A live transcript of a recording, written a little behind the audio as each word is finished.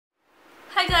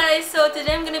Hi guys, so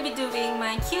today I'm gonna be doing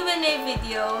my Q&A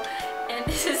video, and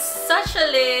this is such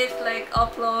a late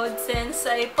upload since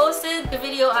I posted the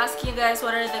video asking you guys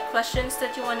what are the questions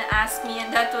that you want to ask me,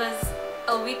 and that was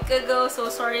a week ago, so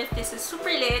sorry if this is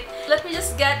super late. Let me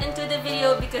just get into the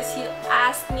video because you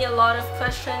asked me a lot of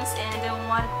questions and I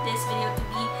want this video to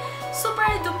be super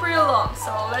duper long,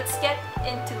 so let's get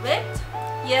into it.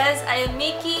 Yes, I am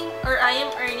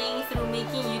earning through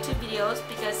making YouTube videos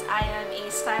because I am a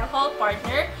style haul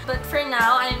partner, but for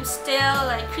now I am still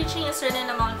reaching a certain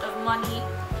amount of money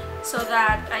so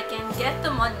that I can get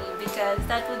the money, because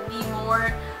that would be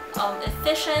more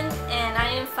efficient, and I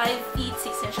am 5 feet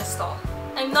 6 inches tall.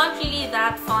 I'm not really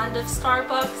that fond of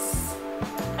Starbucks.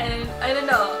 I don't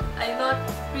know. I'm not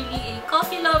really a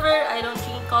coffee lover. I don't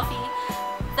drink coffee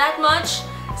that much,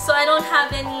 so I don't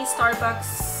have any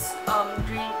Starbucks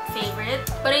drink favorite,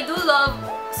 but I do love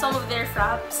some of their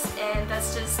fraps, and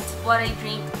that's just what I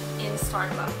drink in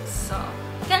Starbucks. So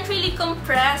I can't really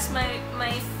compress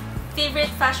my favorite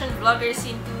fashion vloggers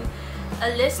into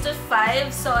a list of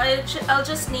 5, so I'll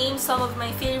just name some of my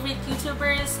favorite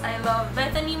YouTubers. I love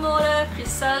Bethany Mora,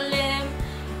 Crystal Lim,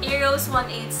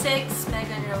 Eros186,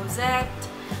 Megan Rosette,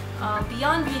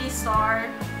 Beyond Beauty Star,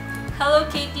 Hello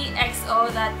Katie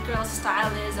XO, that girl's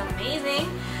style is amazing.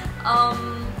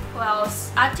 Well,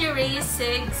 Ate Ray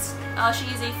Sigs, she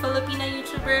is a Filipina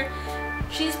YouTuber.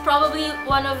 She's probably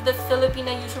one of the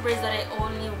Filipina YouTubers that I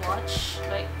only watch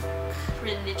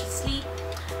religiously.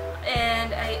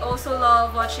 And I also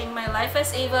love watching My Life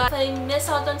as Ava. If I miss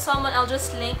out on someone, I'll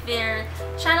just link their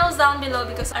channels down below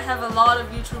because I have a lot of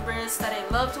YouTubers that I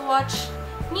love to watch.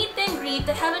 Meet and greet,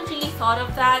 I haven't really thought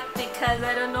of that because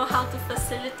I don't know how to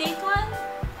facilitate one.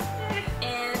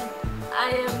 And I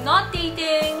am not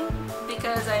dating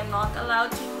because I'm not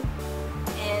allowed to,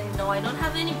 and no, I don't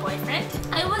have any boyfriend.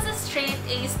 I was a straight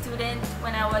A student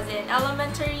when I was in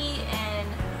elementary and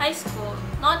high school.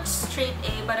 Not straight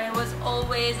A, but I was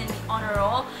always in the honor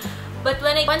roll. But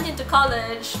when I went into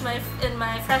college, in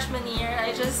my freshman year,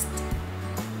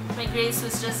 my grades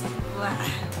was just blah.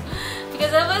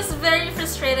 Because I was very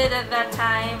frustrated at that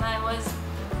time. I was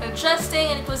adjusting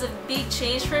and it was a big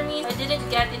change for me. I didn't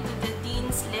get into the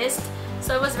dean's list,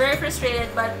 so I was very frustrated.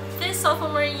 But this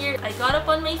sophomore year, I got up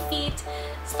on my feet,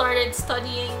 started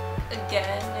studying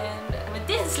again, and I'm a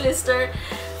dean's lister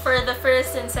for the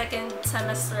first and second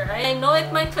semester. I know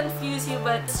it might confuse you,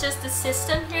 but it's just the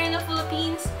system here in the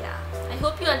Philippines. Yeah, I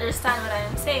hope you understand what I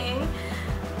am saying.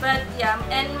 But yeah,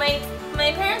 and my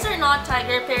parents are not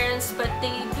tiger parents, but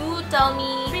they do tell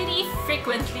me pretty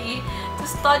frequently to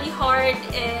study hard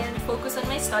and focus on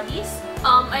my studies.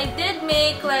 I did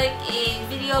make a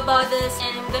video about this,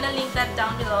 and I'm gonna link that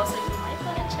down below, so you might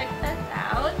wanna check that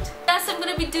out. Yes, I'm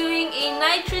gonna be doing a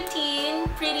night routine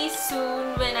pretty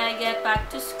soon when I get back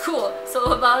to school.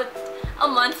 So about a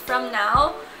month from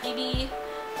now, maybe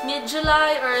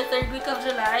mid-July or 3rd week of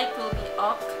July, it will be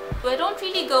up. I don't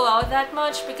really go out that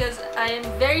much because I am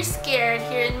very scared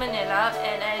here in Manila,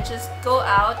 and I just go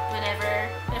out whenever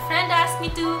my friend asks me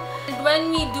to. And when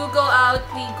we do go out,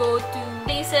 we go to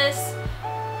places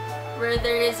where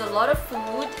there is a lot of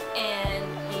food and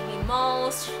maybe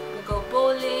malls. We go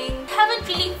bowling. I haven't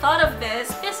really thought of this.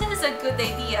 This is a good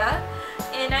idea,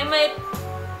 and I might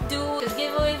do a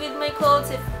giveaway with my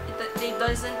clothes if it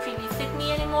doesn't really fit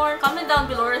me anymore. Comment down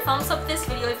below or thumbs up this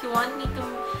video if you want me to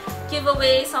give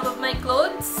away some of my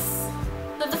clothes.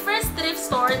 So the first thrift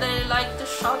store that I like to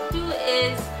shop to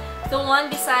is the one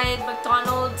beside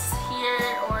McDonald's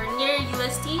here or near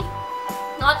UST,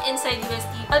 not inside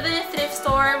UST. Other thrift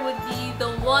store would be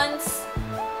the ones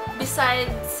beside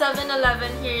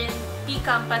 7-Eleven here in P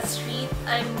Campus Street.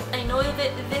 I know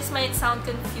that this might sound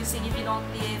confusing if you don't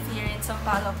live here in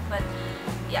Sampaloc, but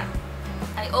yeah.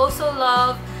 I also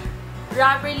love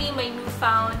Rapperly, my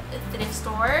newfound thrift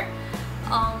store.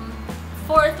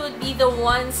 4th would be the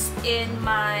ones in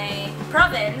my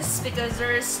province because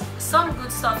there's some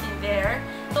good stuff in there.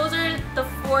 Those are the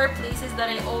 4 places that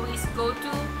I always go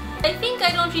to. I think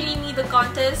I don't really need a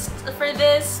contest for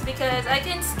this because I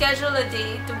can schedule a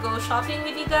day to go shopping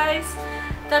with you guys.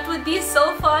 That would be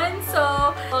so fun.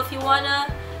 So if you wanna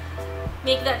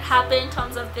make that happen,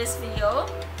 thumbs up this video.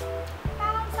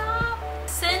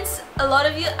 Since a lot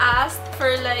of you asked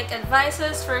for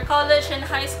advices for college and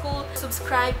high school,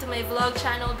 subscribe to my vlog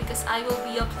channel because I will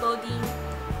be uploading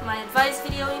my advice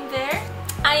video in there.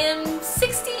 I am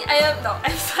 16. I'm not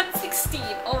 16.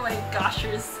 Oh my gosh,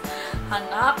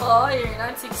 Hannako, you're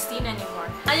not 16 anymore.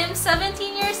 I am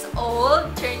 17 years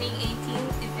old, turning 18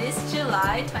 this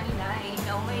July 29.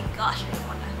 Oh my gosh, I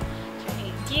wanna turn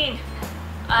 18.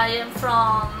 I am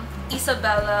from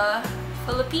Isabela,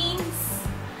 Philippines.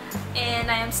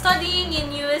 and I am studying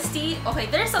in UST. Okay,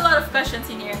 there's a lot of questions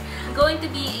in here. I'm going to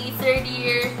be a third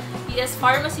year BS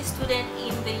Pharmacy student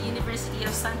in the University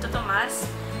of Santo Tomas,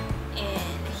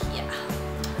 and yeah,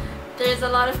 there's a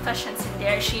lot of questions in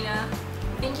there, Sheena.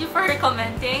 Thank you for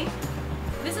commenting.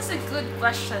 This is a good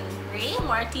question, Ray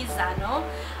Martizano.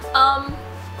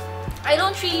 I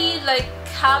don't really like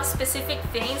have specific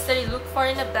things that I look for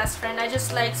in a best friend. I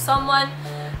just like someone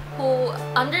who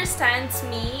understands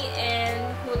me and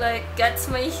who like gets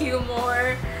my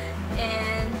humor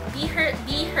and be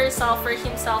herself or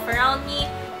himself around me.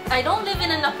 I don't live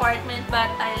in an apartment, but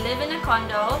I live in a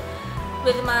condo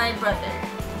with my brother.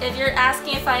 If you're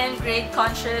asking if I am grade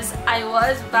conscious, I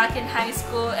was back in high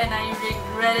school and I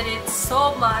regretted it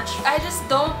so much. I just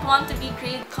don't want to be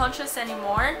grade conscious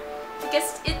anymore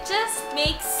because it just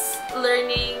makes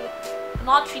learning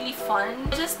not really fun.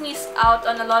 I just missed out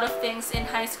on a lot of things in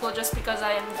high school just because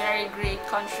I am very grade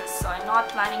conscious, so I'm not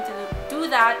planning to do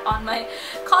that on my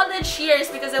college years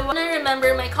because I want to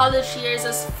remember my college years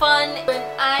as fun. When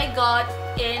I got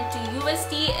into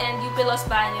UST and UP Los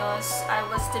Baños, I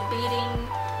was debating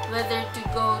whether to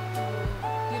go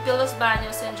to UP Los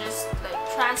Baños and just like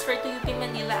transfer to UP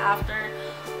Manila after,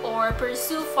 or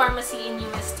pursue pharmacy in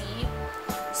UST.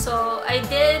 So I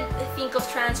did think of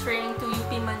transferring to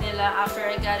UP Manila after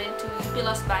I got into UP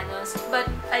Los Baños, but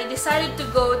I decided to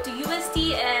go to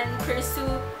UST and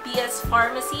pursue BS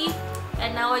Pharmacy,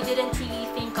 and now I didn't really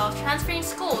think of transferring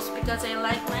schools because I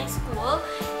like my school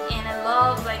and I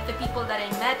love like the people that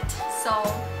I met, so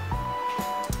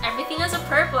everything has a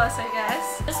purpose, I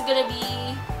guess. Just gonna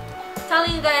be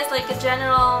telling you guys like a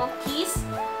general piece.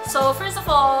 So first of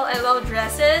all, I love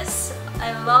dresses.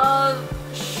 I love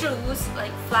shoes,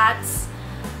 like flats.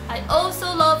 I also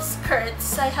love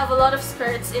skirts. I have a lot of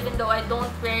skirts even though I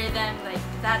don't wear them like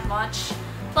that much.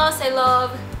 Plus I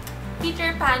love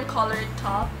Peter Pan colored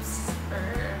tops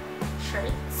or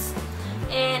shirts.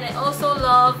 And I also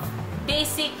love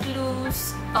basic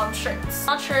loose shirts.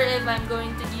 Not sure if I'm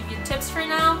going to give you tips for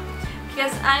now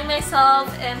because I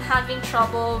myself am having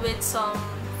trouble with some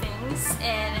things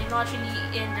and I'm not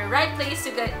really in the right place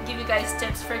to give you guys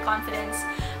tips for confidence.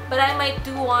 But I might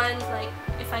do one like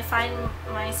if I find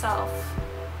myself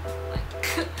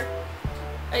like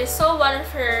I saw one of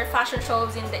her fashion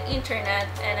shows in the internet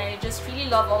and I just really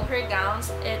love all her gowns.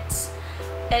 It's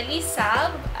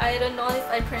Elisab. I don't know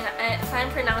if I'm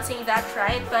pronouncing that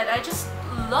right, but I just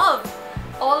love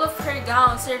all of her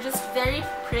gowns. They're just very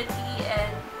pretty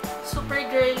and super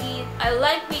girly. I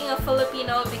like being a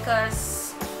Filipino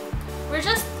because we're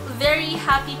just very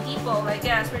happy people, I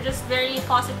guess. We're just very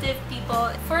positive people.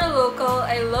 For a local,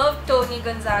 I love Tony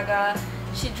Gonzaga.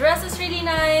 She dresses really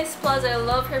nice, plus I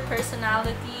love her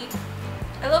personality.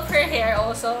 I love her hair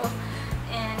also.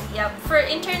 And yeah, for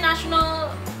international,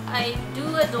 I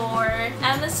do adore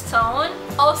Emma Stone.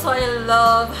 Also, I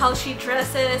love how she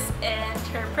dresses and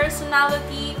her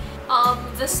personality.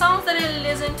 The songs that I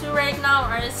listen to right now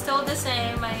are still the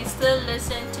same. I still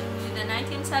listen to the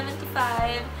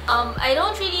 1975. I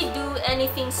don't really do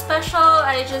anything special.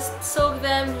 I just soak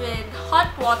them with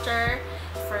hot water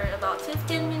for about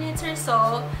 15 minutes or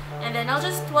so, and then I'll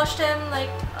just wash them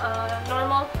like a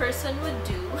normal person would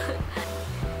do.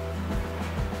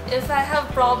 If I have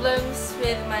problems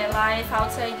with my life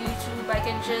outside YouTube, I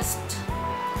can just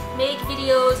make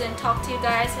videos and talk to you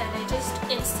guys and I just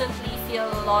instantly feel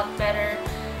a lot better.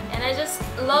 And I just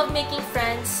love making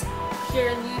friends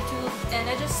here on YouTube, and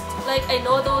I just like, I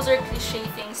know those are cliche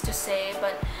things to say,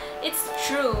 but it's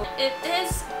true. It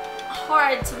is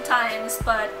hard sometimes,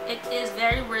 but it is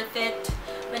very worth it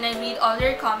when I read all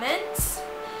your comments.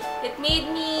 It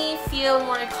made me feel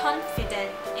more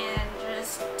confident and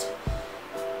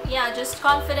just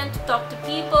confident to talk to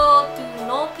people, to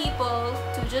know people,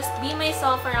 to just be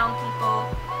myself around people.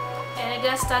 And I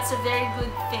guess that's a very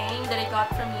good thing that I got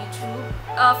from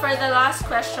YouTube. For the last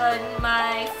question,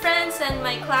 my friends and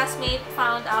my classmates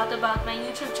found out about my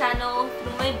YouTube channel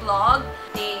through my blog.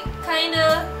 They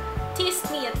kinda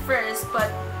teased me at first, but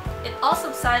it all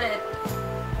subsided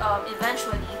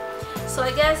eventually. So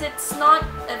I guess it's not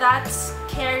that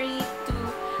scary to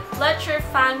let your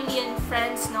family and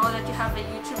friends know that you have a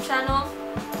YouTube channel.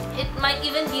 It might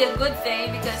even be a good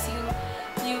thing because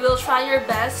you will try your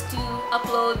best to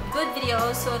upload good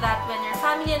videos so that when your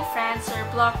family and friends or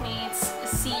blockmates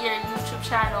see your YouTube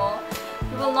channel,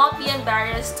 you will not be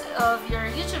embarrassed of your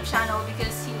YouTube channel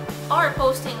because you are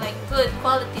posting like good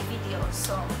quality videos.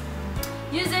 So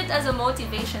use it as a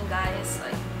motivation, guys.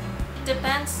 Like, it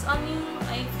depends on you.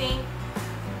 I think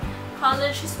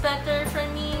college is better for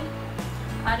me.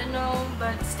 I don't know,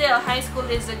 but still high school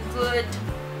is a good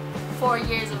 4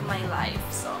 years of my life,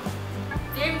 so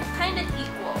they're kind of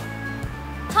equal.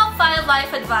 Top 5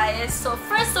 life advice. So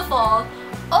first of all,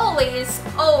 always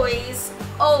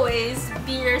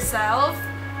be yourself.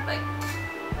 Like,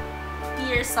 be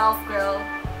yourself, girl.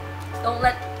 Don't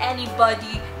let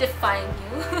anybody define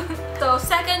you. So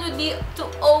second would be to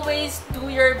always do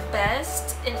your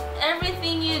best in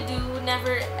everything you do.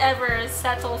 Never ever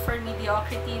settle for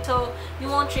mediocrity, so you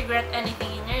won't regret anything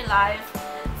in your life.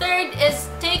 Third is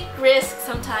take risks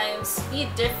sometimes. Be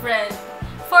different.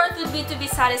 Fourth would be to be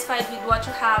satisfied with what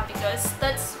you have, because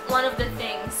that's one of the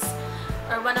things,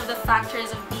 or one of the factors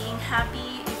of being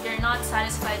happy. If you're not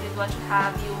satisfied with what you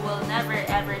have, you will never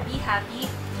ever be happy.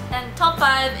 And top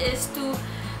 5 is to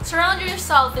surround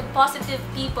yourself with positive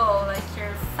people, like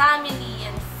your family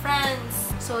and friends.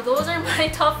 So those are my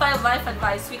top 5 life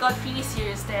advice. We got pretty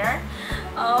serious there.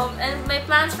 And my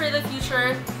plans for the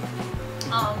future,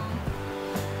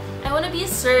 I want to be a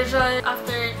surgeon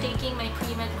after taking my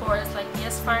pre-med course, like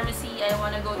BS Pharmacy. I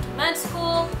want to go to med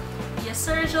school, be a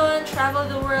surgeon, travel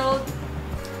the world.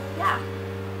 Yeah,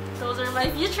 those are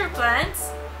my future plans.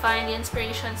 Find the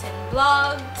inspirations in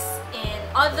blogs, in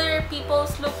other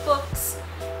people's lookbooks,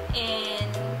 in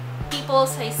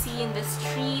people's I see in the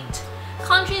street.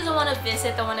 Countries I want to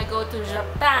visit. I want to go to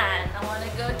Japan. I want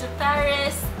to go to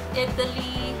Paris,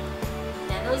 Italy.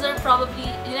 Yeah, those are probably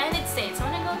United States. I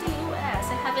want to go to US.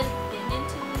 I haven't been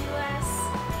into the US.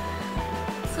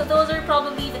 So those are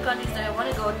probably the countries that I want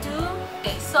to go to.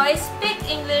 Okay, so I speak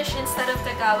English instead of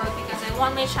Tagalog because I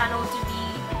want my channel to be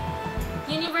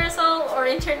universal or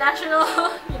international.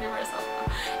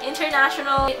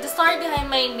 International. The story behind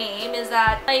my name is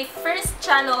that my first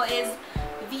channel is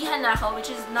Hannako, which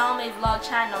is now my vlog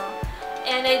channel,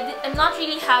 and I'm not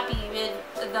really happy with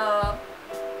the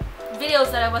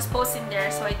videos that I was posting there,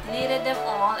 so I deleted them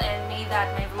all and made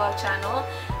that my vlog channel.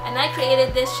 And I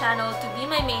created this channel to be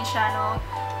my main channel,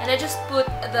 and I just put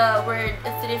the word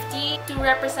thrifty to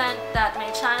represent that my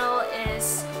channel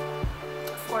is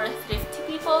for thrifty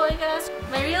people, I guess.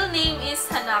 My real name is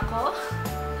Hannako.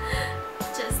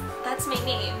 That's my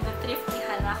name, the thrifty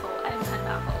Hannako. I'm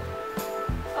Hannako.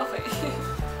 Okay.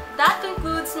 That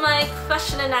concludes my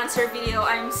question and answer video.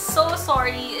 I'm so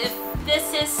sorry if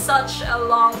this is such a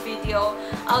long video.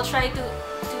 I'll try to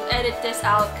edit this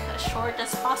out as short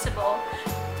as possible,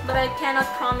 but I cannot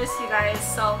promise you guys.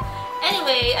 So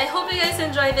anyway, I hope you guys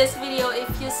enjoyed this video. If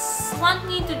you want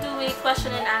me to do a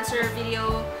question and answer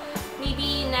video,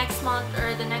 maybe next month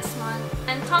or the next month,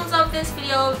 and thumbs up this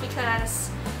video,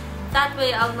 because that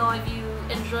way I'll know if you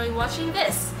enjoy watching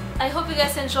this. I hope you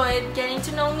guys enjoyed getting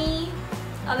to know me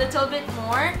a little bit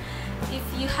more. If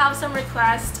you have some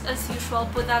requests, as usual,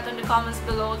 put that in the comments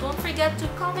below. Don't forget to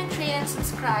comment, rate, and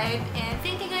subscribe. And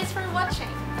thank you guys for watching.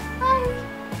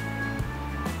 Bye!